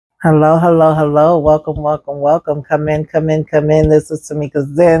Hello, hello, hello. Welcome, welcome, welcome. Come in, come in, come in. This is Tamika's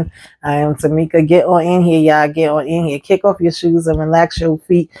Zen. I am Tamika. Get on in here, y'all. Get on in here. Kick off your shoes and relax your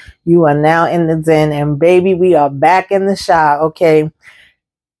feet. You are now in the Zen. And baby, we are back in the shot. Okay.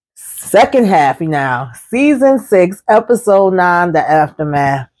 Second half now. Season 6, episode 9, The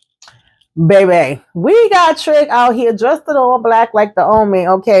Aftermath. Baby, we got Trick out here dressed in all black like the Omen.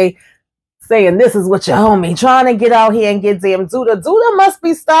 Okay, saying this is what your homie trying to get out here and get damn Duda. Duda must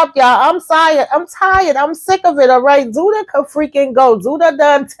be stopped, y'all. I'm tired. I'm tired. I'm sick of it. All right. Duda could freaking go. Duda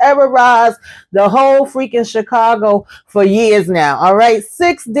done terrorized the whole freaking Chicago for years now. All right.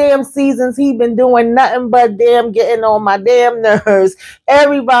 6 damn seasons. He been doing nothing but damn getting on my damn nerves.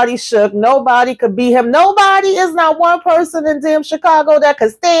 Everybody shook. Nobody could beat him. Nobody is not one person in damn Chicago that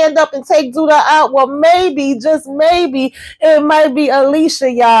could stand up and take Duda out. Well, maybe, just maybe, it might be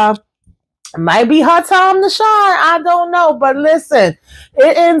Alicia, y'all. Might be her time to shine. I don't know. But listen,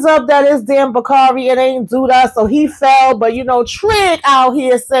 it ends up that it's damn Bakari. It ain't Duda. So he fell. But you know, Trig out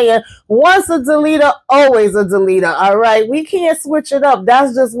here saying once a deleter, always a deleter. All right. We can't switch it up.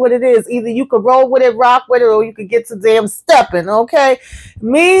 That's just what it is. Either you could roll with it, rock with it, or you could get to damn stepping. Okay.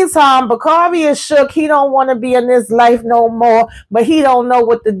 Meantime, Bakari is shook. He don't want to be in this life no more. But he don't know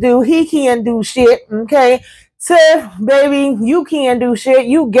what to do. He can't do shit. Okay. Tiff, baby, you can't do shit.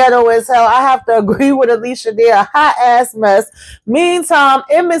 You ghetto as hell. I have to agree with Alicia there. A hot ass mess. Meantime,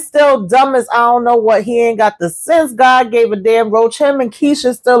 Em is still dumb as I don't know what. He ain't got the sense God gave a damn roach. Him and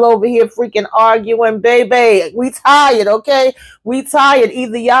Keisha still over here freaking arguing. Baby, we tired, okay? We tired.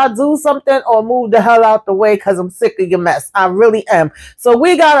 Either y'all do something or move the hell out the way because I'm sick of your mess. I really am. So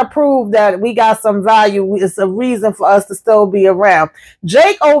we got to prove that we got some value. It's a reason for us to still be around.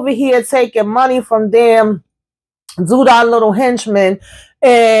 Jake over here taking money from damn Duda little henchman.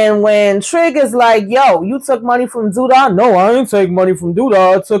 And when Trig is like, yo, you took money from Duda? No, I ain't take money from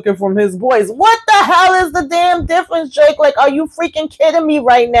Duda. I took it from his boys. What the hell is the damn difference, Jake? Like, are you freaking kidding me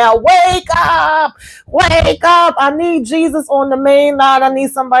right now? Wake up! Wake up! I need Jesus on the main line. I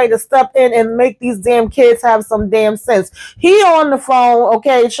need somebody to step in and make these damn kids have some damn sense. He on the phone,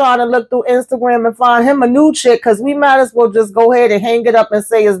 okay, trying to look through Instagram and find him a new chick, because we might as well just go ahead and hang it up and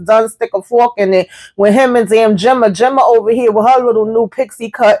say it's done, stick a fork in it with him and damn Gemma over here with her little new pixie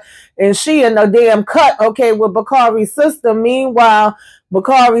cut, and she in a damn cut, okay, with Bakari's sister. Meanwhile,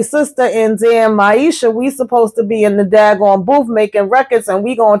 Bakari's sister and damn Maisha, we supposed to be in the daggone booth making records, and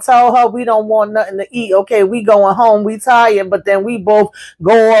we gonna tell her we don't want nothing to eat, okay, we going home, we tired, but then we both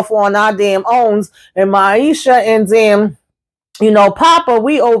go off on our damn owns, and Maisha and damn Papa,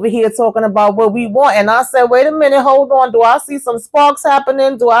 we over here talking about what we want. And I said, wait a minute, hold on. Do I see some sparks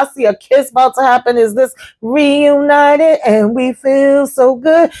happening? Do I see a kiss about to happen? Is this reunited and we feel so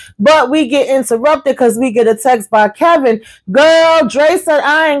good? But we get interrupted because we get a text by Kevin. Girl, Dre said,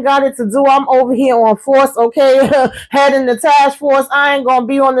 I ain't got it to do. I'm over here on force, okay? Heading the task force. I ain't going to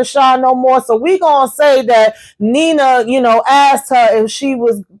be on the show no more. So we going to say that Nina, asked her if she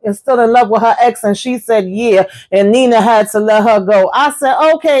was still in love with her ex. And she said, yeah. And Nina had to let her go. I said,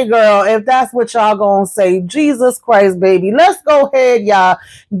 okay, girl, if that's what y'all gonna say. Jesus Christ, baby. Let's go ahead, y'all.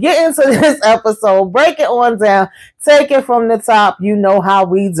 Get into this episode. Break it on down. Take it from the top. You know how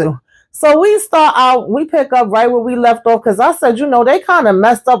we do. So we start out, we pick up right where we left off, because I said, they kind of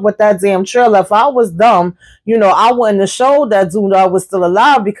messed up with that damn trailer. If I was dumb, I wouldn't have showed that Duda was still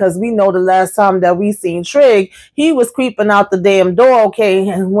alive, because we know the last time that we seen Trig, he was creeping out the damn door, okay,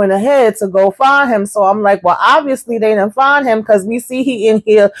 and went ahead to go find him. So I'm like, well, obviously they didn't find him, because we see he in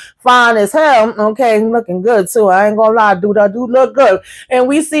here fine as hell, okay, looking good too. I ain't gonna lie, Duda do look good. And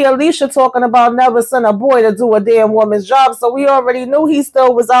we see Alicia talking about never send a boy to do a damn woman's job, so we already knew he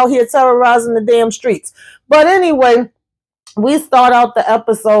still was out here terrorizing the damn streets. But anyway, we start out the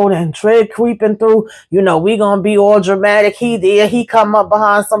episode and Trig creeping through, we gonna be all dramatic. He there, he come up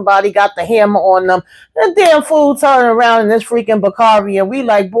behind somebody, got the hammer on them. The damn fool turn around and this freaking Bakari, and we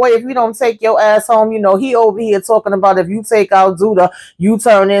like, boy, if you don't take your ass home, he over here talking about if you take out Duda, you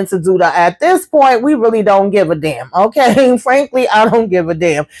turn into Duda. At this point, we really don't give a damn, okay? Frankly, I don't give a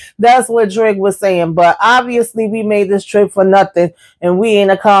damn. That's what Trig was saying, but obviously we made this trip for nothing, and we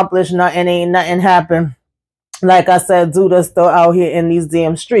ain't accomplished nothing, ain't nothing happened. Like I said, Duda's still out here in these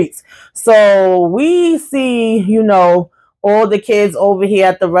damn streets. So we see, all the kids over here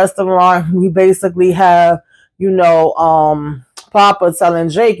at the restaurant. We basically have, Papa telling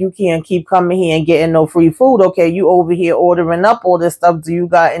Jake, you can't keep coming here and getting no free food. Okay, you over here ordering up all this stuff. Do you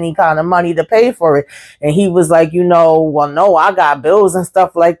got any kind of money to pay for it? And he was like, well, no, I got bills and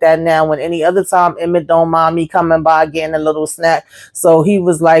stuff like that now. When any other time Emmett don't mind me coming by getting a little snack. So he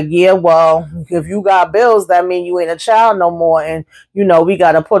was like, yeah, well, if you got bills, that means you ain't a child no more. And, we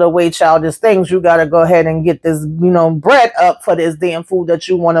got to put away childish things. You got to go ahead and get this, bread up for this damn food that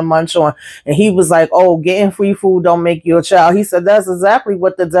you want to munch on. And he was like, oh, getting free food don't make you a child. He said, that's exactly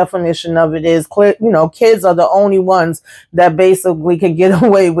what the definition of it is. Kids are the only ones that basically can get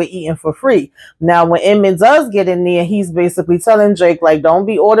away with eating for free. Now, when Emmett does get in there, he's basically telling Jake, like, don't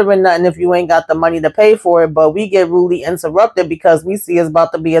be ordering nothing if you ain't got the money to pay for it. But we get rudely interrupted because we see it's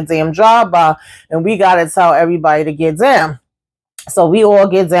about to be a damn drive-by and we got to tell everybody to get down. So we all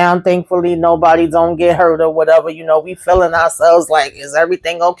get down. Thankfully, nobody don't get hurt or whatever. We feeling ourselves like, is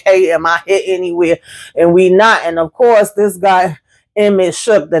everything okay? Am I hit anywhere? And we not. And of course, this guy, Emmett,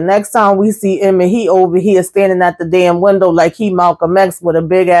 shook. The next time we see Emmett, he over here standing at the damn window like he Malcolm X with a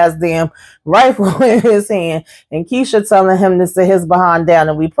big ass damn rifle in his hand. And Keisha telling him to sit his behind down.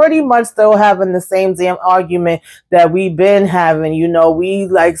 And we pretty much still having the same damn argument that we've been having. We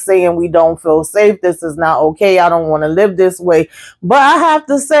like saying we don't feel safe. This is not okay. I don't want to live this way. But I have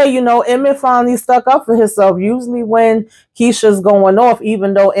to say, Emmett finally stuck up for himself. Usually when Keisha's going off,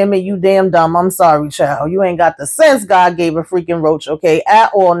 even though Emmett, you damn dumb. I'm sorry, child. You ain't got the sense God gave a freaking roach, okay?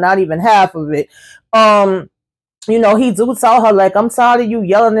 At all, not even half of it. He do tell her, like, I'm tired of you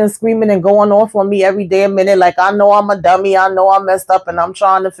yelling and screaming and going off on me every damn minute. Like, I know I'm a dummy. I know I messed up and I'm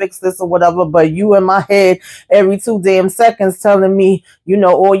trying to fix this or whatever. But you in my head every 2 damn seconds telling me,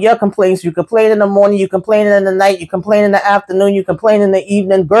 all your complaints. You complain in the morning. You complain in the night. You complain in the afternoon. You complain in the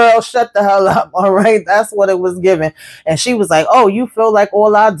evening. Girl, shut the hell up. All right. That's what it was given. And she was like, oh, you feel like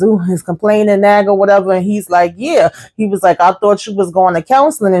all I do is complain and nag or whatever. And he's like, yeah. He was like, I thought you was going to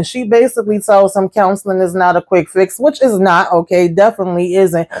counseling. And she basically tells him counseling is not a quick fix, which is not, okay, definitely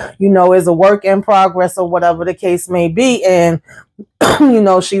isn't, is a work in progress or whatever the case may be. And,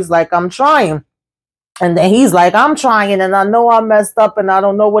 she's like, I'm trying. And then he's like, I'm trying and I know I messed up and I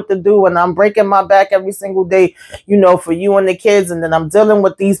don't know what to do. And I'm breaking my back every single day, for you and the kids. And then I'm dealing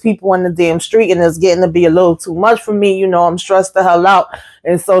with these people in the damn street and it's getting to be a little too much for me. I'm stressed the hell out.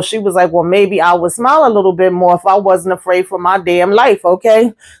 And so she was like, well, maybe I would smile a little bit more if I wasn't afraid for my damn life.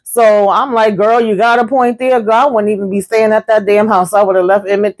 Okay. So I'm like, girl, you got a point there, girl. I wouldn't even be staying at that damn house. I would have left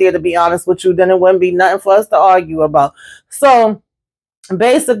Emmett there, to be honest with you. Then it wouldn't be nothing for us to argue about. So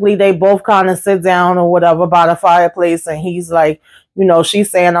basically they both kind of sit down or whatever by the fireplace and he's like, she's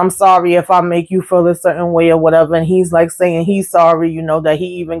saying, I'm sorry if I make you feel a certain way or whatever. And he's like saying he's sorry, that he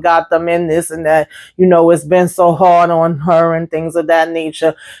even got them in this and that, it's been so hard on her and things of that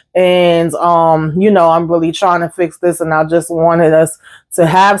nature. And, I'm really trying to fix this and I just wanted us to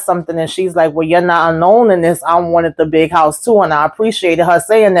have something. And she's like, well, you're not alone in this. I wanted the big house too. And I appreciated her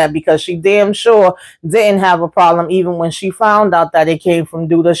saying that because she damn sure didn't have a problem. Even when she found out that it came from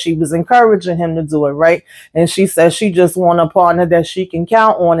Duda, she was encouraging him to do it. Right. And she said she just want a partner that she can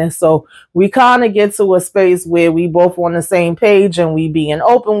count on. And so we kind of get to a space where we both on the same page and we being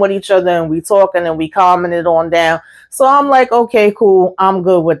open with each other and we talking and we calming it on down. So I'm like, okay, cool. I'm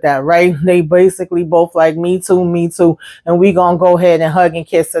good with that. Right. They basically both like, me too, me too. And we gonna go ahead and hug and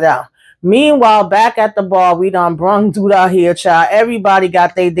kiss it out. Meanwhile, back at the bar, we done brung dude out here, child. Everybody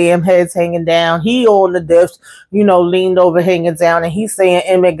got their damn heads hanging down. He on the dips, leaned over, hanging down, and he's saying,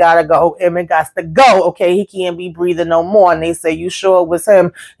 Emmett gotta go. Emmett got to go. Okay, he can't be breathing no more. And they say, you sure it was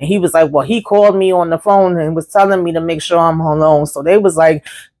him? And he was like, well, he called me on the phone and was telling me to make sure I'm alone. So they was like,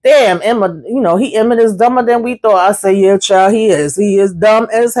 damn, Emmett, Emmett is dumber than we thought. I say, yeah, child, he is. He is dumb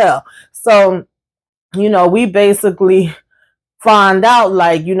as hell. So, we basically find out,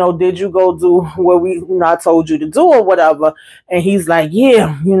 like, did you go do what I told you to do or whatever? And he's like,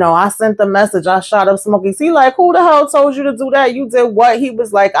 yeah, I sent the message. I shot up Smokey. He like, who the hell told you to do that? You did what? He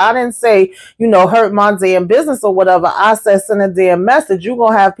was like, I didn't say, hurt my damn business or whatever. I said, send a damn message. You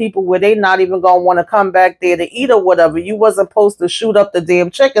gonna have people where they not even gonna want to come back there to eat or whatever. You wasn't supposed to shoot up the damn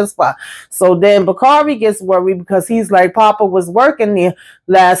chicken spot. So then Bakari gets worried because he's like, Papa was working there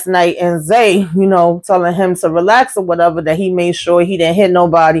last night and Zay, telling him to relax or whatever, that he made sure he didn't hit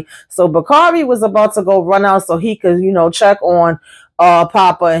nobody. So Bakari was about to go run out so he could, check on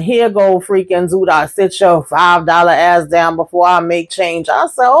Papa. And here go freaking Zuda, sit your $5 ass down before I make change. I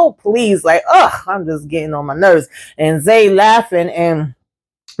said, oh, please, like, I'm just getting on my nerves. And Zay laughing and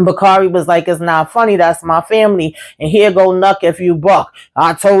Bakari was like, it's not funny. That's my family. And here go Nuck if you buck.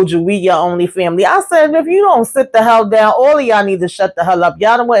 I told you we your only family. I said, if you don't sit the hell down, all of y'all need to shut the hell up.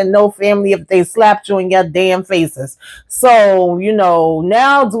 Y'all don't want no family if they slapped you in your damn faces. So,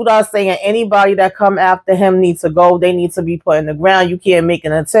 now Duda saying anybody that come after him needs to go. They need to be put in the ground. You can't make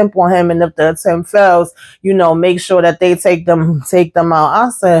an attempt on him. And if the attempt fails, make sure that they take them out. I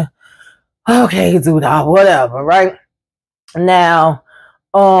said, okay, Duda, whatever, right? Now,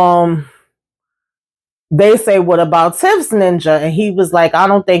 they say, what about Tiff's ninja? And he was like, I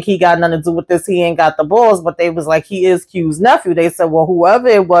don't think he got nothing to do with this. He ain't got the balls. But they was like, he is Q's nephew. They said, well, whoever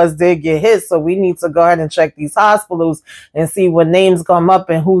it was did get hit. So we need to go ahead and check these hospitals and see what names come up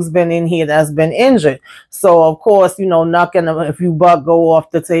and who's been in here that's been injured. So, of course, knocking them, if you buck, go off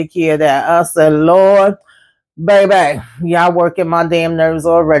to take care of that. I said, Lord, baby, y'all working my damn nerves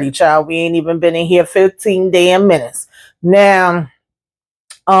already, child. We ain't even been in here 15 damn minutes. Now,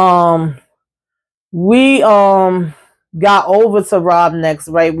 we got over to Rob next,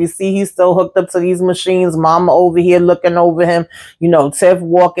 right? We see he's still hooked up to these machines. Mama over here looking over him. Tiff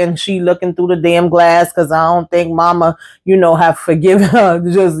walking, she looking through the damn glass because I don't think Mama, have forgiven her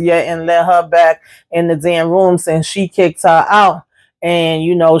just yet and let her back in the damn room since she kicked her out. And,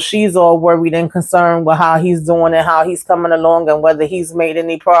 she's all worried and concerned with how he's doing and how he's coming along and whether he's made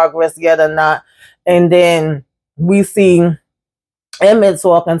any progress yet or not. And then we see Emmett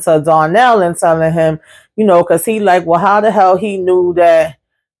talking to Darnell and telling him, because he like, well, how the hell he knew that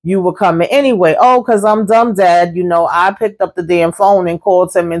you were coming anyway? Oh, because I'm dumb, Dad. I picked up the damn phone and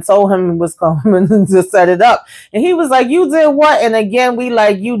called him and told him he was coming to set it up. And he was like, you did what? And again, we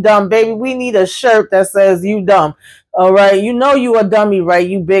like, you dumb, baby. We need a shirt that says you dumb. All right. You a dummy, right?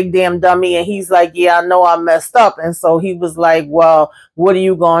 You big damn dummy. And he's like, yeah, I know I messed up. And so he was like, well, what are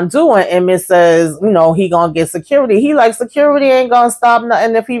you going to do? And Emmett says, he going to get security. He like, security ain't going to stop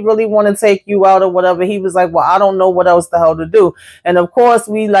nothing if he really want to take you out or whatever. He was like, well, I don't know what else the hell to do. And of course,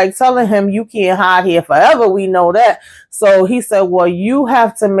 we like telling him, you can't hide here forever. We know that. So he said, well, you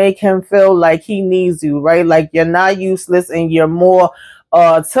have to make him feel like he needs you, right? Like you're not useless and you're more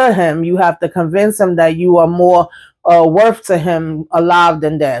to him. You have to convince him that you are more worth to him alive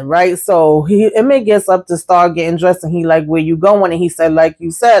than dead, right? So Emmett gets up to start getting dressed and he like, where you going? And he said, like you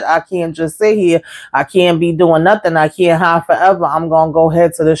said, I can't just sit here. I can't be doing nothing. I can't hide forever. I'm going to go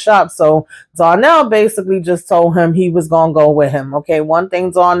head to the shop. So Darnell basically just told him he was going to go with him. Okay, one thing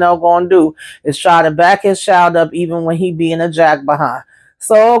Darnell going to do is try to back his child up even when he being a jack behind.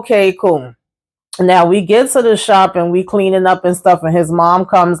 So, okay, cool. Now we get to the shop and we cleaning up and stuff and his mom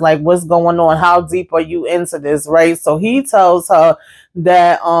comes like, what's going on? How deep are you into this? Right. So he tells her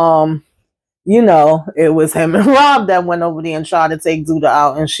that, it was him and Rob that went over there and tried to take Duda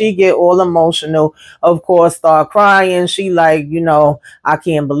out. And she get all emotional, of course, start crying. She like, I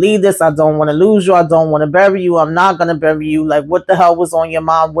can't believe this. I don't want to lose you. I don't want to bury you. I'm not going to bury you. Like, what the hell was on your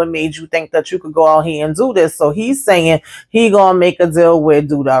mind? What made you think that you could go out here and do this? So he's saying he going to make a deal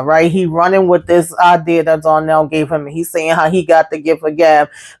with Duda, right? He running with this idea that Darnell gave him. He's saying how he got the gift of gab.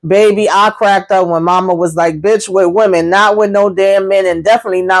 Baby, I cracked up when Mama was like, bitch, with women, not with no damn men, and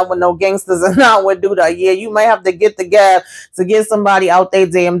definitely not with no gangsters. Not would do that. Yeah, you might have to get the gab to get somebody out their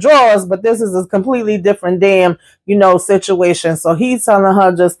damn drawers, but this is a completely different damn, situation. So he's telling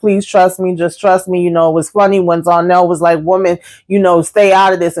her, just please trust me, just trust me. It was funny when Darnell was like, woman, stay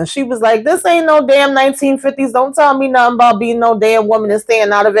out of this. And she was like, this ain't no damn 1950s. Don't tell me nothing about being no damn woman and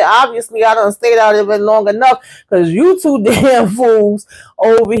staying out of it. Obviously, I done stayed out of it long enough because you two damn fools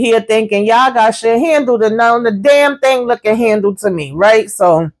over here thinking y'all got shit handled and none of the damn thing looking handled to me, right?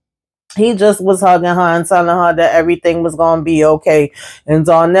 So he just was hugging her and telling her that everything was going to be okay. And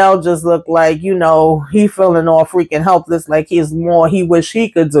Darnell just looked like, he feeling all freaking helpless, like he's more he wish he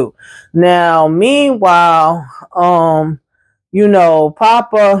could do. Now, meanwhile,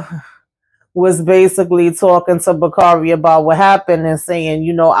 Papa was basically talking to Bakari about what happened and saying,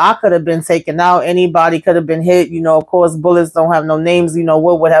 I could have been taken out. Anybody could have been hit. Of course, bullets don't have no names.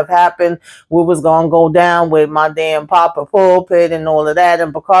 What would have happened? What was going to go down with my damn Papa pulpit and all of that.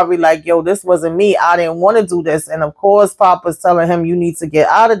 And Bakari like, yo, this wasn't me. I didn't want to do this. And of course, Papa's telling him, you need to get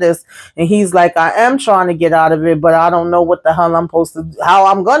out of this. And he's like, I am trying to get out of it, but I don't know what the hell I'm supposed to, how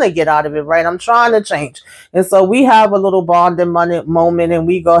I'm going to get out of it, right? I'm trying to change. And so we have a little bonding moment and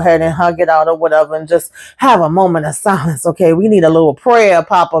we go ahead and hug it out or whatever and just have a moment of silence. Okay, we need a little prayer,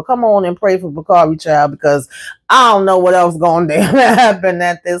 Papa. Come on and pray for Bakari, child, because I don't know what else going to happen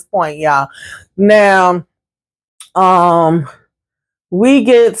at this point, y'all. Now, we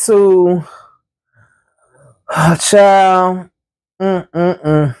get to child.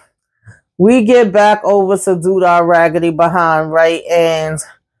 We get back over to Duda Raggedy behind, right? And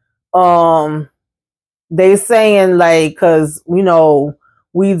they saying like, cause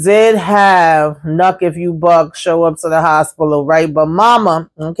we did have Nuck If You Buck show up to the hospital, right? But mama,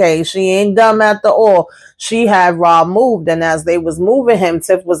 okay, she ain't dumb after all. She had Rob moved, and as they was moving him,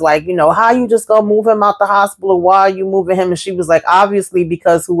 Tiff was like, how you just gonna move him out the hospital? Why are you moving him? And she was like, obviously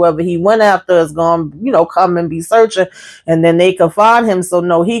because whoever he went after is gonna, come and be searching, and then they could find him. So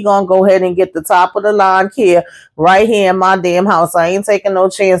no, he gonna go ahead and get the top of the line care right here in my damn house. I ain't taking no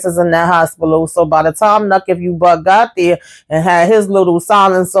chances in that hospital. So by the time Nuck If You Buck got there and had his little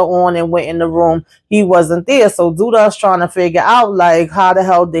silencer on and went in the room, he wasn't there. So Duda's trying to figure out like how the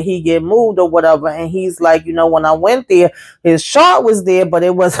hell did he get moved or whatever. And he's like, when I went there, his chart was there, but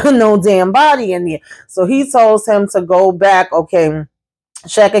it wasn't no damn body in there. So he tells him to go back, okay,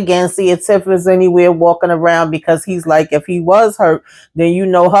 check again, see if Tiff is anywhere walking around, because he's like, if he was hurt, then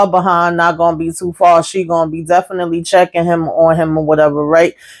her behind not gonna be too far. She gonna be definitely checking him on him or whatever,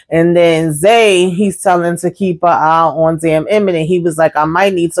 right? And then Zay, he's telling to keep an eye on damn Emmett, and he was like, I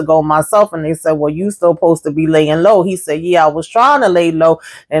might need to go myself. And they said, well, you still supposed to be laying low. He said, yeah, I was trying to lay low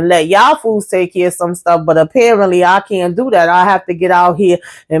and let y'all fools take care of some stuff, but apparently I can't do that. I have to get out here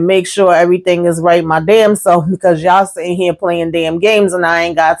and make sure everything is right my damn self, because y'all sitting here playing damn games and I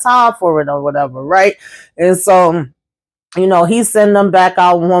ain't got time for it or whatever, right? And so he sent them back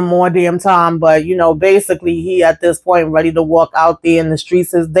out one more damn time, but basically he at this point ready to walk out there in the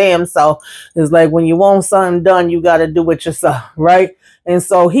streets his damn self. It's like when you want something done, you got to do it yourself, right? And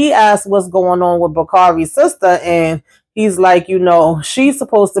so he asked what's going on with Bakari's sister, and he's like, she's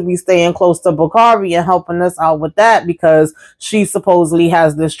supposed to be staying close to Bakari and helping us out with that because she supposedly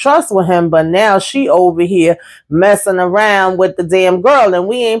has this trust with him, but now she over here messing around with the damn girl, and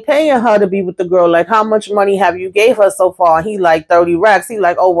we ain't paying her to be with the girl. Like, how much money have you gave her so far? He like 30 racks. He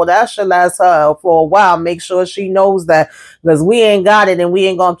like, oh, well, that should last her for a while. Make sure she knows that, because we ain't got it, and we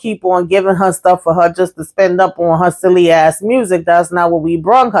ain't gonna keep on giving her stuff for her just to spend up on her silly ass music. That's not what we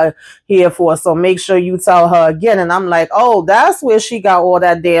brung her here for. So make sure you tell her again. And I'm like, oh, that's where she got all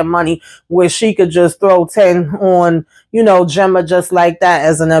that damn money, where she could just throw 10 on Gemma just like that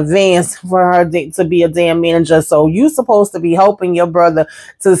as an advance for her to be a damn manager. So you supposed to be helping your brother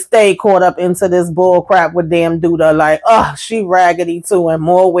to stay caught up into this bull crap with damn Duda. Like, she raggedy too in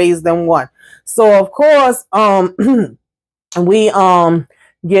more ways than one. So of course, we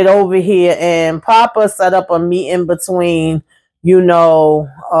get over here, and Papa set up a meeting between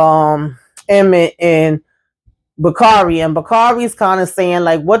Emmett and Bakari, and Bakari's kind of saying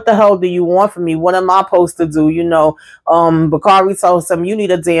like, what the hell do you want from me? What am I supposed to do? Bakari tells him, you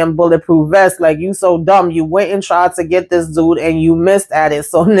need a damn bulletproof vest. Like, you so dumb. You went and tried to get this dude and you missed at it.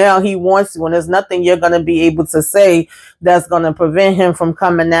 So now he wants you, and there's nothing you're going to be able to say that's going to prevent him from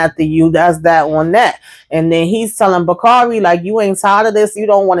coming after you. That's that on that. And then he's telling Bakari, like, you ain't tired of this. You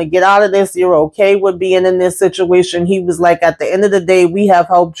don't want to get out of this. You're okay with being in this situation. He was like, at the end of the day, we have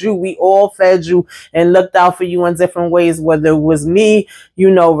helped you. We all fed you and looked out for you in different ways, whether it was me,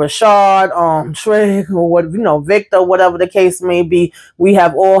 Rashad, Trig, or what, Victor, whatever the case may be. We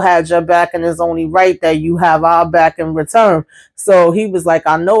have all had your back, and it's only right that you have our back in return. So he was like,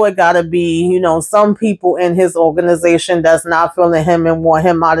 I know it gotta be, some people in his organization that's not feeling him and want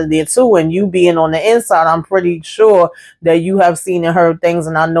him out of there too. And you being on the inside, I'm pretty sure that you have seen and heard things,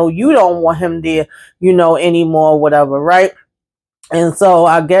 and I know you don't want him there, anymore, whatever, right? And so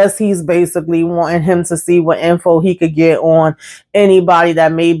I guess he's basically wanting him to see what info he could get on anybody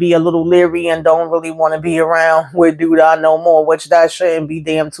that may be a little leery and don't really want to be around with Duda no more, which that shouldn't be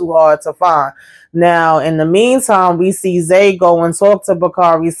damn too hard to find. Now, in the meantime, we see Zay go and talk to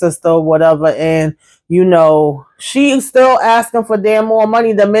Bakari's sister or whatever, and she's still asking for damn more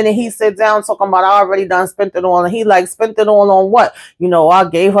money. The minute he sit down talking about, I already done spent it all, and he like, spent it all on what? I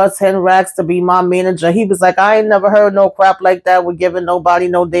gave her 10 racks to be my manager. He was like, I ain't never heard no crap like that with giving nobody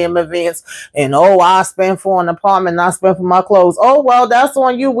no damn advance. And I spent for an apartment, I spent for my clothes. Oh, well, that's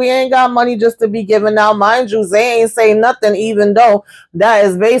on you. We ain't got money just to be giving out. Mind you, Zay ain't say nothing, even though that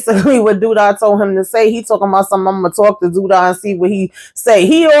is basically what Duda told him to say. He talking about something, I'm gonna talk to Duda and see what he say.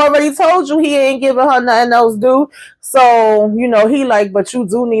 He already told you he ain't giving her nothing else, dude. So, he like, but you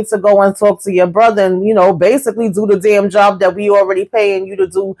do need to go and talk to your brother and, basically do the damn job that we already paying you to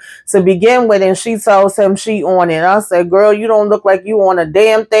do to begin with. And she tells him she on it. I said, girl, you don't look like you on a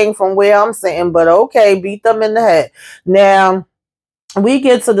damn thing from where I'm sitting, but okay, beat them in the head. Now, we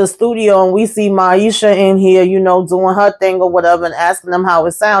get to the studio and we see Maisha in here, you know, doing her thing or whatever, and asking them how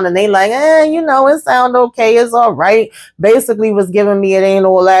it sound, and they like, you know, it sound okay, it's all right. Basically was giving me, it ain't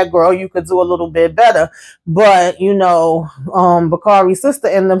all that, girl, you could do a little bit better. But you know, Bakari's sister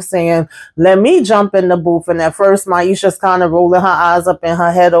ended up saying, let me jump in the booth. And at first Maisha's kind of rolling her eyes up in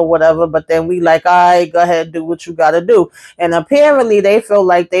her head or whatever, but then we like, all right, go ahead, do what you gotta do. And apparently they feel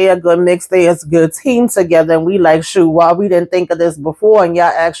like they a good mix, they is a good team together. And we like, shoot, why we didn't think of this before, and y'all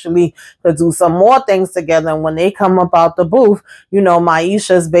actually could do some more things together. And when they come up out the booth, you know,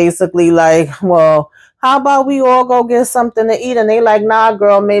 Maisha's basically like, well, how about we all go get something to eat? And they like, nah,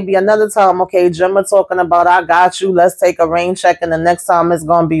 girl, maybe another time. Okay, Gemma talking about, I got you. Let's take a rain check, and the next time it's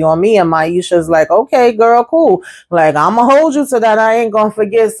going to be on me. And Maisha's like, okay, girl, cool. Like, I'm going to hold you to that. I ain't going to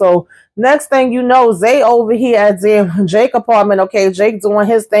forget. So next thing you know, Zay over here at Jake apartment. Okay, Jake doing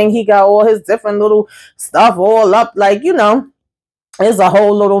his thing. He got all his different little stuff all up, like, you know, there's a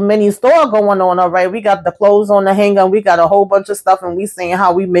whole little mini store going on. All right, we got the clothes on the hanger, we got a whole bunch of stuff, and we seeing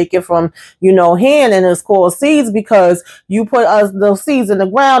how we make it from, you know, hand, and it's called seeds, because you put us those seeds in the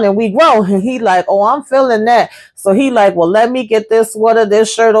ground and we grow. And he like, oh, I'm feeling that. So he like, well, let me get this sweater,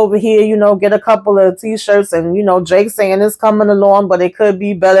 this shirt over here, you know, get a couple of t-shirts. And you know, Jake saying it's coming along, but it could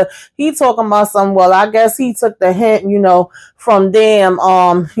be better. He talking about some, well, I guess he took the hint, you know, from damn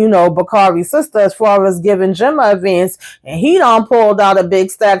you know, Bakari's sister, as far as giving Gemma advance. And he done pulled out a big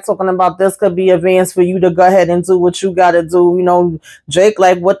stack talking about this could be advance for you to go ahead and do what you gotta do. You know, Jake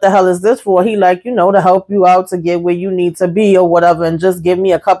like, what the hell is this for? He like, you know, to help you out to get where you need to be or whatever, and just give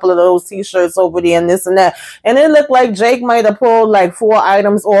me a couple of those t-shirts over there and this and that. And it looked like Jake might have pulled like 4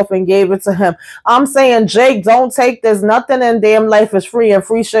 items off and gave it to him. I'm saying, Jake, don't take this. Nothing in damn life is free, and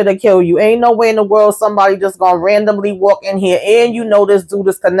free shit to kill you. Ain't no way in the world somebody just gonna randomly walk in here, and you know this dude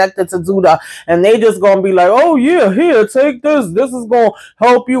is connected to Duda, and they just gonna be like, oh yeah, here, take this. This is gonna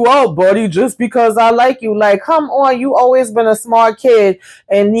help you out, buddy, just because I like you. Like, come on, you always been a smart kid,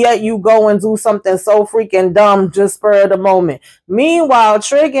 and yet you go and do something so freaking dumb just spur of the moment. Meanwhile,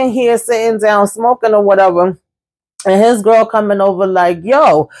 Trig in here sitting down smoking or whatever, and his girl coming over like,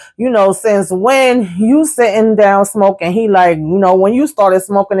 yo, you know, since when you sitting down smoking? He like, you know, when you started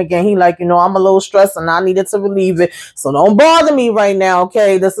smoking again, he like, you know, I'm a little stressed and I needed to relieve it. So don't bother me right now,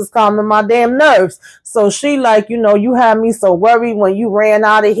 okay? This is calming my damn nerves. So she like, you know, you had me so worried when you ran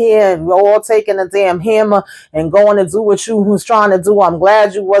out of here and we're all taking a damn hammer and going to do what you was trying to do. I'm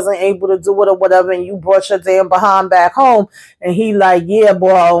glad you wasn't able to do it or whatever, and you brought your damn behind back home. And he like, yeah,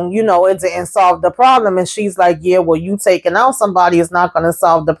 boy, you know, it didn't solve the problem. And she's like, yeah, well, you taking out somebody is not going to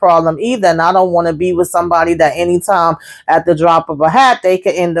solve the problem either. And I don't want to be with somebody that anytime at the drop of a hat, they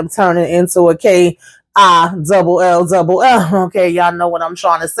could end up turning into a K-I-double-L-double-L. Okay, y'all know what I'm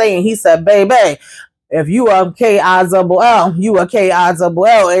trying to say. And he said, baby, if you are K-I-double-L, you are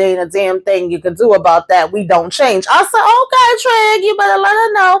K-I-double-L. It ain't a damn thing you can do about that. We don't change. I said, okay, Trig, you better let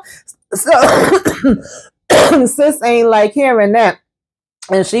her know. So sis ain't like hearing that.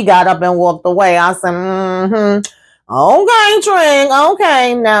 And she got up and walked away. I said, okay, Trig,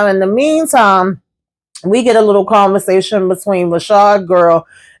 okay. Now, in the meantime, we get a little conversation between Rashad girl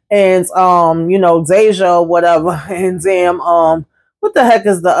and you know, Deja or whatever, and damn what the heck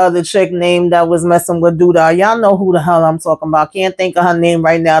is the other chick name that was messing with Duda? Y'all know who the hell I'm talking about. Can't think of her name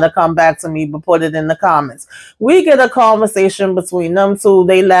right now to come back to me, but put it in the comments. We get a conversation between them two.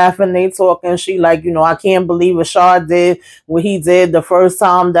 They laughing, they talking. She like, you know, I can't believe Rashad did what he did the first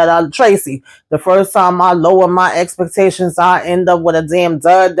time that Tracy, the first time I lower my expectations, I end up with a damn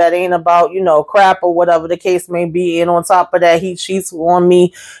dud that ain't about, you know, crap or whatever the case may be. And on top of that, he cheats on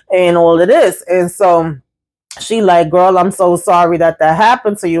me and all of this. And so she like, girl, I'm so sorry that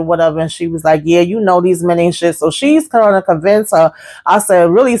happened to you, whatever. And she was like, yeah, you know, these men ain't shit. So she's trying to convince her. I said, it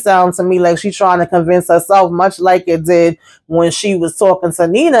really sounds to me like she's trying to convince herself, much like it did when she was talking to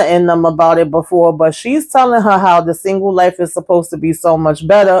Nina and them about it before. But she's telling her how the single life is supposed to be so much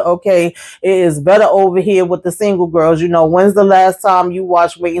better. Okay, it is better over here with the single girls. You know, when's the last time you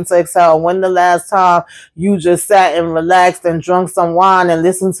watched Waiting to Exhale? When the last time you just sat and relaxed and drunk some wine and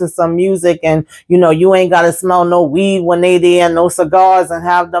listened to some music, and you know, you ain't got to smell no weed when they there, no cigars, and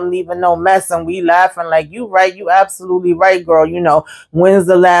have them leaving no mess. And we laughing like, you right, you absolutely right, girl. You know, when's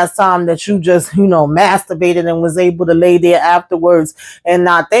the last time that you just, you know, masturbated and was able to lay there afterwards and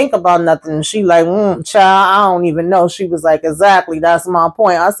not think about nothing? And she like, child, I don't even know. She was like, exactly, that's my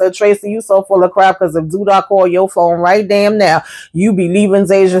point. I said, Tracy, you so full of crap, because if dude I call your phone right damn now, you be leaving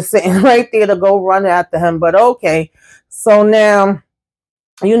Deja sitting right there to go run after him. But okay, so now,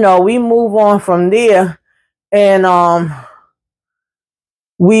 you know, we move on from there. And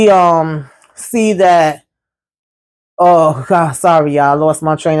we see that Oh God, sorry, y'all. I lost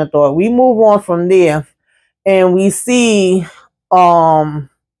my train of thought. We move on from there and we see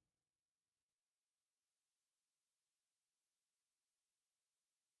um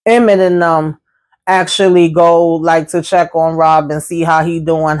Emmett and actually go like to check on Rob and see how he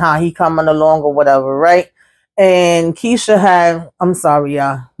doing, how he coming along or whatever, right? And Keisha had, I'm sorry,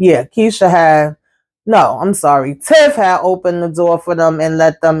 y'all. Yeah, Keisha had, no, I'm sorry. Tiff had opened the door for them and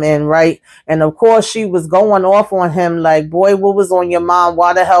let them in, right? And of course, she was going off on him like, boy, what was on your mind?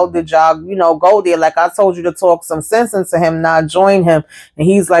 Why the hell did y'all, go there? Like I told you to talk some sense into him, not join him. And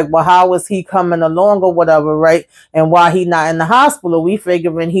he's like, well, how is he coming along or whatever, right? And why he not in the hospital? We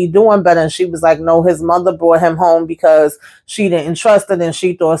figuring he doing better. And she was like, no, his mother brought him home because she didn't trust it and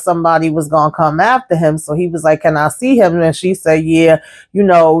she thought somebody was going to come after him. So he was like, can I see him? And she said, yeah,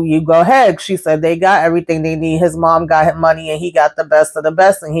 you go ahead. She said they got everything they need. His mom got him money and he got the best of the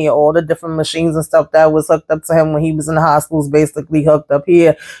best. And here, all the different machines and stuff that was hooked up to him when he was in the hospitals basically hooked up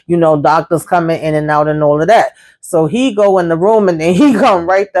here. Doctors coming in and out and all of that. So he go in the room and then he come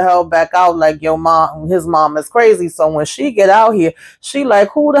right the hell back out like his mom is crazy. So when she get out here, she like,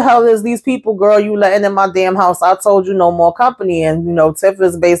 who the hell is these people, girl, you letting in my damn house? I told you no more company. And, Tiff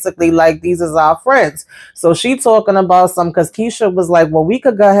is basically like, these is our friends. So she talking about some, because Keisha was like, well, we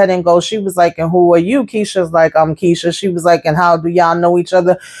could go ahead and go. She was like, and who are you? Keisha's like, I'm Keisha. She was like, and how do y'all know each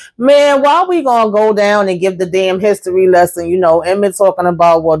other? Man, why we gonna go down and give the damn history lesson? Emmett talking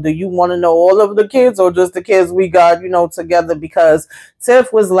about, well, do you want to know all of the kids or just the kids we got, together? Because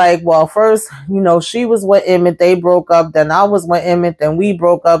Tiff was like, well, first, she was with Emmett, they broke up, then I was with Emmett, then we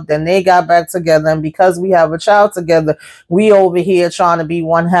broke up, then they got back together, and because we have a child together, we over here trying to be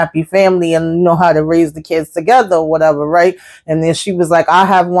one happy family and know how to raise the kids together or whatever, right? And then she was like, I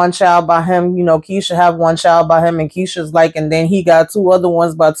have one child by him, Keisha have one child by him, and Keisha's like, and then he got two other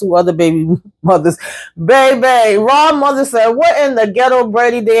ones by two other baby mothers. Baby, Rob mother said, what in the ghetto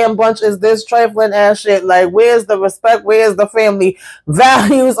Brady damn bunch is this trifling ass shit? Like, where's the respect? Where's the family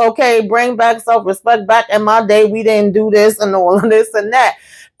values? Okay, bring back self-respect. Back in my day, we didn't do this and all of this and that.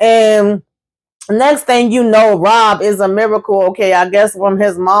 And next thing you know, Rob is a miracle. Okay, I guess from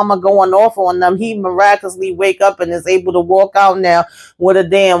his mama going off on them, he miraculously wake up and is able to walk out now with a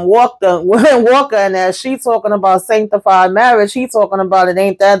damn walker. And as she talking about sanctified marriage, he talking about it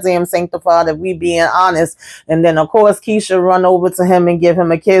ain't that damn sanctified if we being honest. And then of course Keisha run over to him and give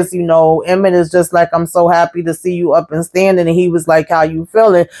him a kiss. Emmett is just like, I'm so happy to see you up and standing. And he was like, how you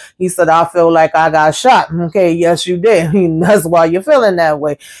feeling? He said, I feel like I got shot. Okay, yes you did. That's why you're feeling that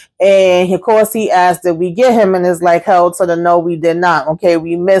way. And of course he asked, did we get him? And it's like, hell to the no, we did not. Okay,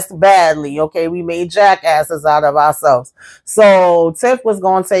 we missed badly. Okay, we made jackasses out of ourselves. So Tiff was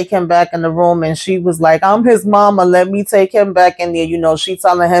going to take him back in the room and she was like, I'm his mama, let me take him back in there. She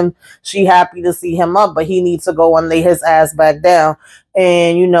telling him she happy to see him up, but he needs to go and lay his ass back down.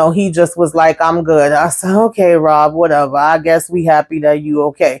 And, he just was like, I'm good. I said, okay, Rob, whatever. I guess we happy that you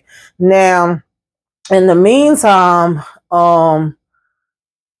okay. Now, in the meantime,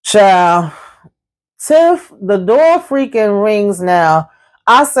 child, Tiff, the door freaking rings now.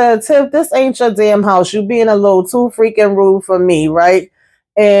 I said, Tiff, this ain't your damn house. You being a little too freaking rude for me, right?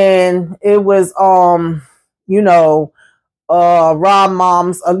 And it was, you know, Rob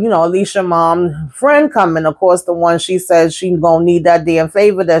mom's, Alicia mom friend coming. Of course, the one she said she gonna need that damn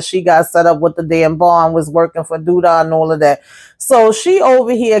favor that she got set up with the damn barn was working for Duda and all of that. So she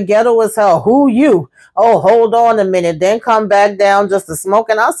over here ghetto as hell. Who you? Oh, hold on a minute. Then come back down just to smoke.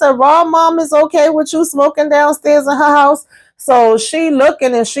 And I said, Rob mom is okay with you smoking downstairs in her house? So she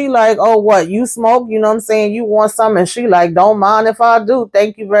looking and she like, oh, what, you smoke? You know what I'm saying? You want some? And she like, don't mind if I do.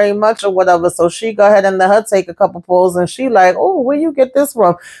 Thank you very much or whatever. So she go ahead and let her take a couple pulls. And she like, oh, where you get this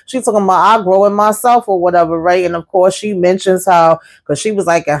from? She talking about I grow it myself or whatever, right? And of course she mentions how, because she was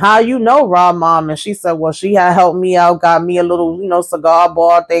like, and how you know Rob mom? And she said, well, she had helped me out, got me a little, cigar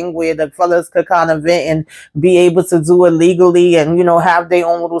bar thing where the fellas could kind of vent and be able to do it legally and, have their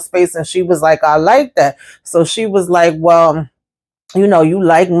own little space. And she was like, I like that. So she was like, well, you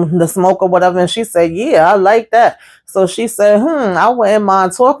like the smoke or whatever. And she said, yeah, I like that. So she said, I wouldn't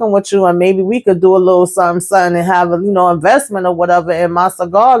mind talking with you and maybe we could do a little something and have a, investment or whatever in my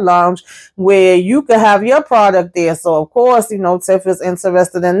cigar lounge where you could have your product there. So of course, Tiff is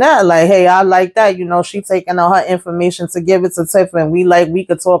interested in that. Like, hey, I like that. She taking all her information to give it to Tiff and we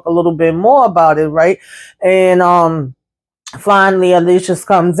could talk a little bit more about it. Right. And, finally, Alicia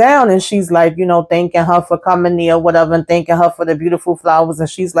comes down and she's like, thanking her for coming there or whatever and thanking her for the beautiful flowers. And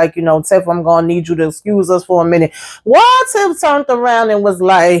she's like, Tiff, I'm going to need you to excuse us for a minute. Well, Tiff turned around and was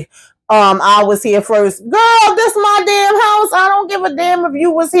like, I was here first. Girl, this my damn house. I don't give a damn if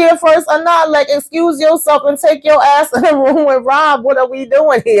you was here first or not. Like, excuse yourself and take your ass in the room with Rob. What are we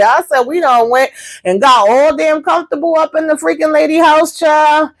doing here? I said we done went and got all damn comfortable up in the freaking lady house,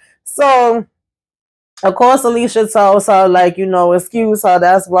 child. So of course, Alicia tells her, like, excuse her,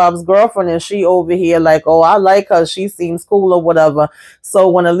 that's Rob's girlfriend, and she over here like, oh, I like her, she seems cool or whatever. So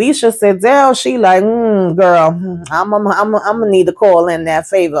when Alicia sits down, she like, girl, I'm gonna need to call in that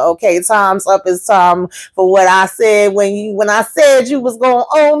favor. Okay, time's up. It's time for what I said when I said you was gonna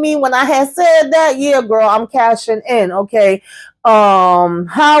owe me. When I had said that, yeah, girl, I'm cashing in. Okay.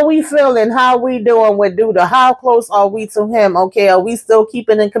 How we feeling, how we doing with Duda, how close are we to him? Okay, are we still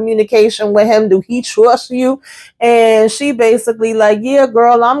keeping in communication with him? Do he trust you? And she basically like, yeah,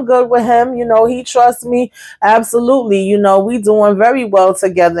 girl, I'm good with him, he trusts me, absolutely, we doing very well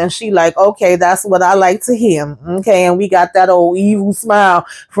together. And she like, okay, that's what I like to hear. Okay, and we got that old evil smile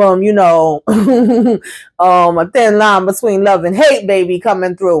from a thin line between love and hate, baby,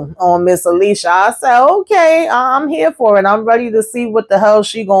 coming through on Miss Alicia. I said, okay, I'm here for it. I'm ready to see what the hell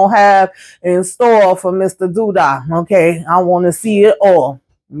she gonna have in store for Mr. Duda. Okay, I want to see it all.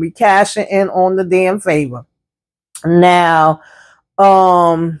 We cashing in on the damn favor. Now,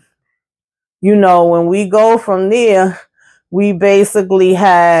 when we go from there, we basically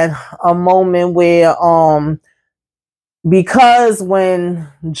had a moment where, because when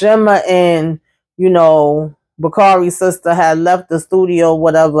Gemma and, Bakari's sister had left the studio,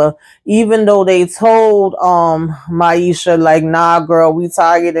 whatever, even though they told Maisha, like, nah, girl, we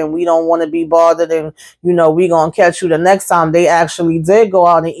tired and we don't want to be bothered, and we gonna catch you the next time, they actually did go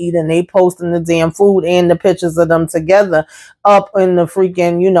out and eat, and they posting the damn food and the pictures of them together up in the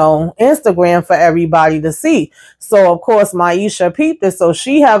freaking, Instagram for everybody to see. So of course Maisha peeped it. So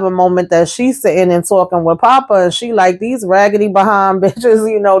she have a moment that she's sitting and talking with Papa, and she like, these raggedy behind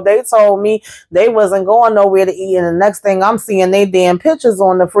bitches, they told me they wasn't going nowhere to eat, and the next thing I'm seeing, they damn pictures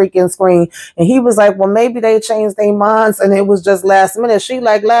on the freaking screen. And he was like, well, maybe they changed their minds and it was just last minute. She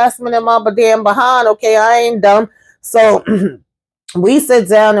like, last minute, my damn behind. Okay, I ain't dumb. So we sit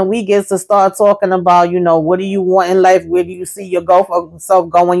down and we get to start talking about, what do you want in life? Where do you see yourself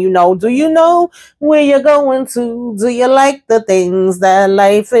going? Do you know where you're going to? Do you like the things that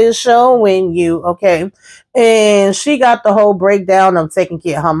life is showing you? Okay. And she got the whole breakdown of taking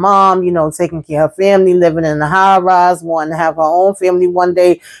care of her mom, taking care of her family, living in a high rise, wanting to have her own family one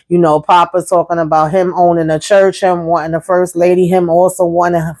day. Papa talking about him owning a church, him wanting a first lady, him also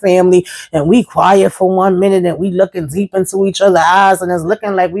wanting her family. And we quiet for 1 minute and we looking deep into each other's eyes, and it's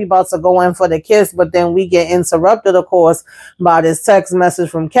looking like we about to go in for the kiss. But then we get interrupted, of course, by this text message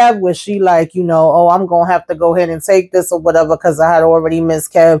from Kev where she like, oh, I'm going to have to go ahead and take this or whatever, because I had already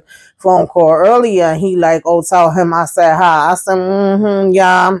missed Kev phone call earlier. And he like, oh, tell him I said hi. I said,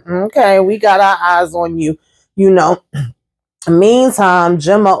 yeah, okay, we got our eyes on you, Meantime,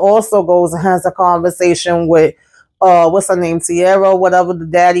 Gemma also goes and has a conversation with what's her name, Tierra, whatever, the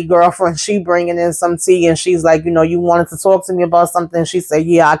daddy girlfriend. She bringing in some tea, and she's like, you wanted to talk to me about something. She said,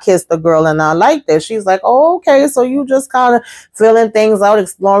 yeah, I kissed the girl and I liked it. She's like, oh, okay, so you just kind of filling things out,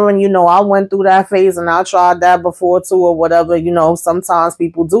 exploring. I went through that phase and I tried that before too, or whatever. Sometimes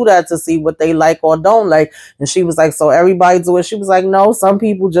people do that to see what they like or don't like. And she was like, so everybody do it? She was like, no, some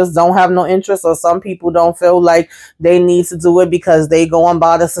people just don't have no interest, or some people don't feel like they need to do it because they go on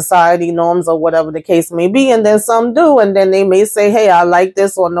by the society norms or whatever the case may be. And then some do, and then they may say, hey, I like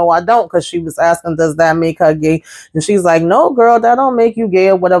this, or no, I don't, because she was asking, does that make her gay? And she's like, no, girl, that don't make you gay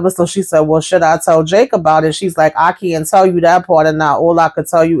or whatever. So she said, well, should I tell Jake about it? She's like, I can't tell you that part, and now all I could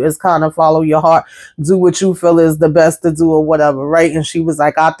tell you is kind of follow your heart, do what you feel is the best to do or whatever, right? And she was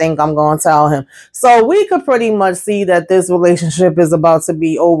like, I think I'm gonna tell him. So we could pretty much see that this relationship is about to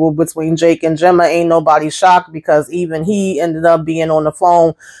be over between Jake and Gemma. Ain't nobody shocked, because even he ended up being on the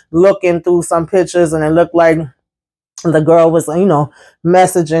phone looking through some pictures, and it looked like the girl was,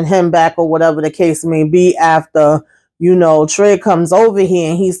 messaging him back or whatever the case may be after, Trig comes over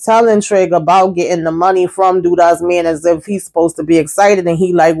here and he's telling Trig about getting the money from Duda's man as if he's supposed to be excited. And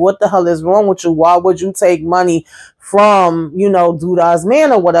he like, what the hell is wrong with you? Why would you take money from, Duda's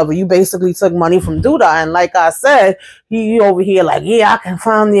man or whatever? You basically took money from Duda. And like I said, he over here like, yeah, I can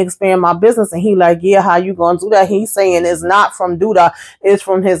finally expand my business. And he like, yeah, how you gonna do that? He's saying it's not from Duda, it's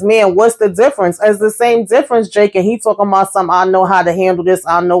from his man. What's the difference? It's the same difference, Jake. And he talking about something, I know how to handle this.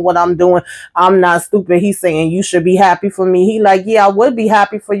 I know what I'm doing. I'm not stupid. He's saying you should be happy for me. He like, yeah, I would be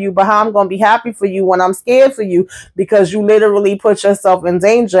happy for you, but how I'm gonna be happy for you when I'm scared for you? Because you literally put yourself in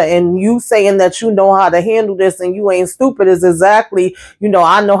danger, and you saying that you know how to handle this, and you you ain't stupid is exactly,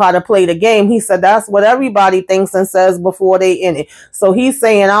 I know how to play the game. He said that's what everybody thinks and says before they in it. So he's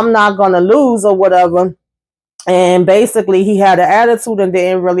saying I'm not going to lose or whatever. And basically he had an attitude and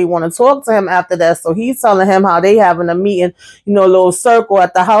didn't really want to talk to him after that. So he's telling him how they having a meeting, a little circle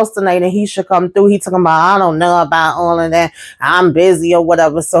at the house tonight, and he should come through. He talking about, I don't know about all of that, I'm busy or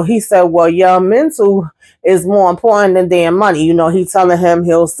whatever. So he said, well, your mental is more important than damn money. He telling him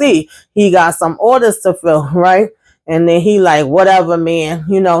he'll see. He got some orders to fill, right? And then he like, whatever, man,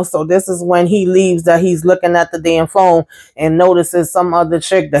 so this is when he leaves, that he's looking at the damn phone and notices some other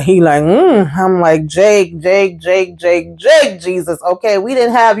chick that he like, I'm like, Jake, Jesus. Okay, we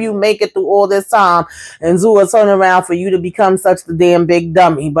didn't have you make it through all this time and do a turnaround for you to become such the damn big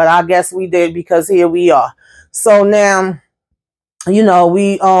dummy. But I guess we did, because here we are. So now,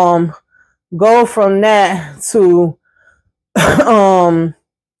 we go from that to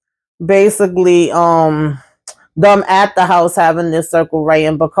basically them at the house having this circle, right?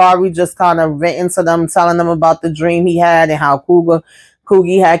 And Bakari just kind of venting to them, telling them about the dream he had and how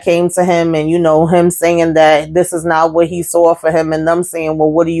Coogie had came to him, and him saying that this is not what he saw for him, and them saying,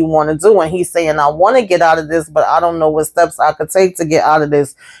 well, what do you want to do? And he's saying, I want to get out of this, but I don't know what steps I could take to get out of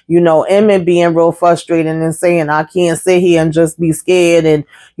this. Emmett being real frustrated and saying, I can't sit here and just be scared and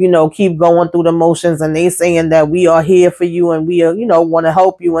keep going through the motions. And they saying that we are here for you and we are, want to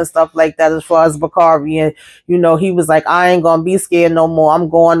help you and stuff like that, as far as Bakari. And he was like, I ain't gonna be scared no more, I'm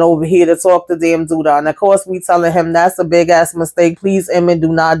going over here to talk to damn Duda. And of course we telling him that's a big ass mistake, please Emmett,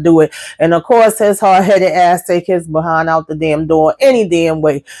 do not do it. And of course his hard-headed ass take his behind out the damn door any damn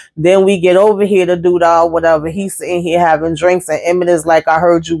way. Then we get over here to Duda or whatever. He's sitting here having drinks, and Emmett is like, I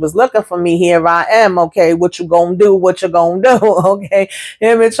heard you was looking for me, here I am. Okay, what you gonna do? What you gonna do? Okay,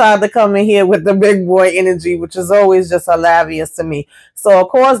 Emmett tried to come in here with the big boy energy, which is always just hilarious to me. So of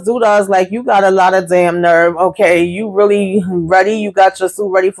course Duda is like, you got a lot of damn nerve. Okay, you really ready? You got your suit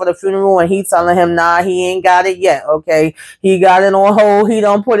ready for the funeral? And he telling him, nah, he ain't got it yet. Okay, he got it on hold, he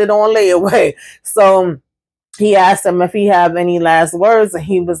don't put it on layaway. So he asked him if he have any last words, and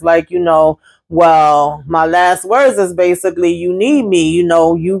he was like, well, my last words is basically, you need me,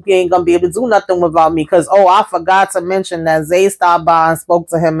 you ain't gonna be able to do nothing without me. Because, I forgot to mention that Zay stopped by and spoke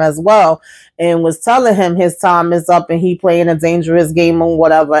to him as well, and was telling him his time is up and he playing a dangerous game or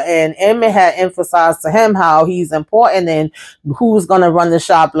whatever. And Emmett had emphasized to him how he's important and who's gonna run the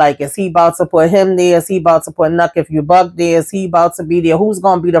shop. Like, is he about to put him there? Is he about to put Nuck If You Buck there? Is he about to be there? Who's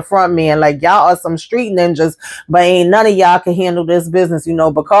gonna be the front man? Like, y'all are some street ninjas, but ain't none of y'all can handle this business.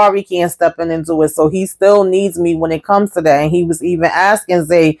 Bakari can't step in and do it, so he still needs me when it comes to that. And he was even asking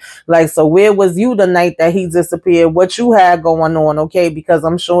Zay, like, so where was you the night that he disappeared? What you had going on? Okay, because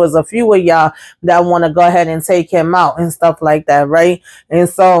I'm sure there's a few of y'all that want to go ahead and take him out and stuff like that, right? And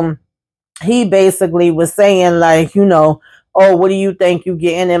so he basically was saying, like, oh, what do you think you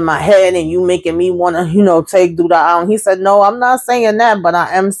getting in my head and you making me want to, take Duda out? And he said, no, I'm not saying that, but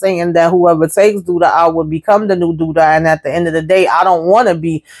I am saying that whoever takes Duda out will become the new Duda. And at the end of the day, I don't want to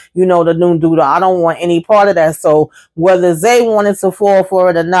be, the new Duda. I don't want any part of that. So whether Zay wanted to fall for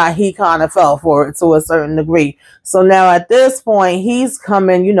it or not, he kind of fell for it to a certain degree. So now at this point, he's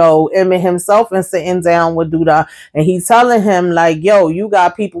coming, Emmett himself, and sitting down with Duda, and he's telling him, like, yo, you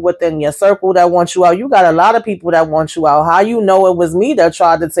got people within your circle that want you out. You got a lot of people that want you out. How you know it was me that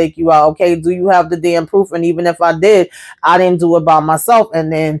tried to take you out? Okay, do you have the damn proof? And even if I did, I didn't do it by myself.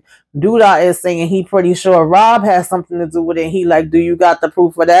 And then Duda is saying he pretty sure Rob has something to do with it. He like, do you got the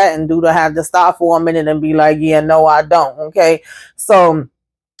proof for that? And Duda had to stop for a minute and be like, yeah, no, I don't. Okay, so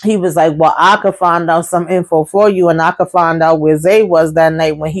he was like, well, I could find out some info for you, and I could find out where Zay was that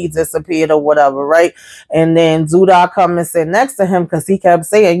night when he disappeared or whatever, right? And then Duda come and sit next to him, because he kept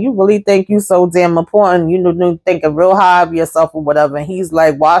saying, you really think you so damn important, thinking real high of yourself or whatever. And he's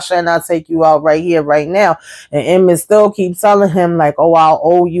like, why shouldn't I take you out right here, right now? And Emmett still keeps telling him, like, oh, I'll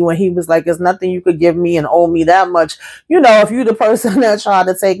owe you. And he was like, there's nothing you could give me and owe me that much. If you the person that tried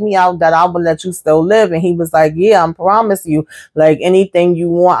to take me out, that I will let you still live. And he was like, yeah, I promise you, like, anything you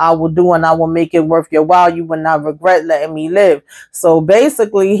want, I will do, and I will make it worth your while. You will not regret letting me live. So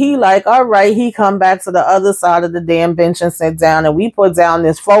basically he like, all right, he come back to the other side of the damn bench and sit down, and we put down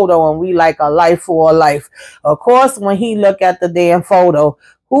this photo, and we like, a life for a life. Of course, when he look at the damn photo,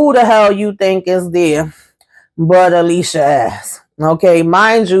 who the hell you think is there but Alicia ass? Okay,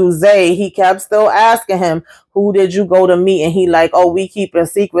 mind you, Zay, he kept still asking him, who did you go to meet? And he like, oh, we keeping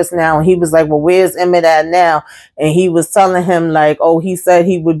secrets now. And he was like, well, where's Emmett at now? And he was telling him, like, oh, he said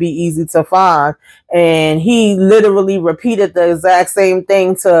he would be easy to find. And he literally repeated the exact same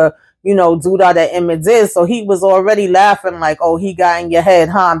thing to do that Emmett did. So he was already laughing like, oh, he got in your head,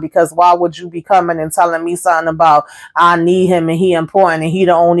 huh? Because why would you be coming and telling me something about I need him and he important and he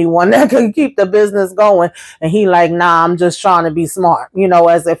the only one that can keep the business going? And he like, nah, I'm just trying to be smart,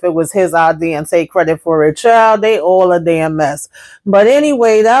 as if it was his idea and take credit for it. Child, they all a damn mess. But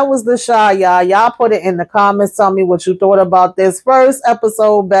anyway, that was the Shy, y'all. Y'all put it in the comments. Tell me what you thought about this first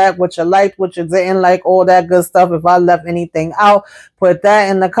episode back, what you liked, what you didn't like, all that good stuff. If I left anything out, put that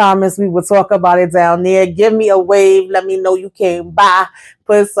in the comments. We will talk about it down there. Give me a wave. Let me know you came by.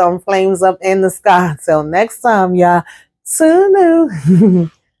 Put some flames up in the sky. Until next time, y'all.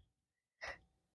 Toodaloo.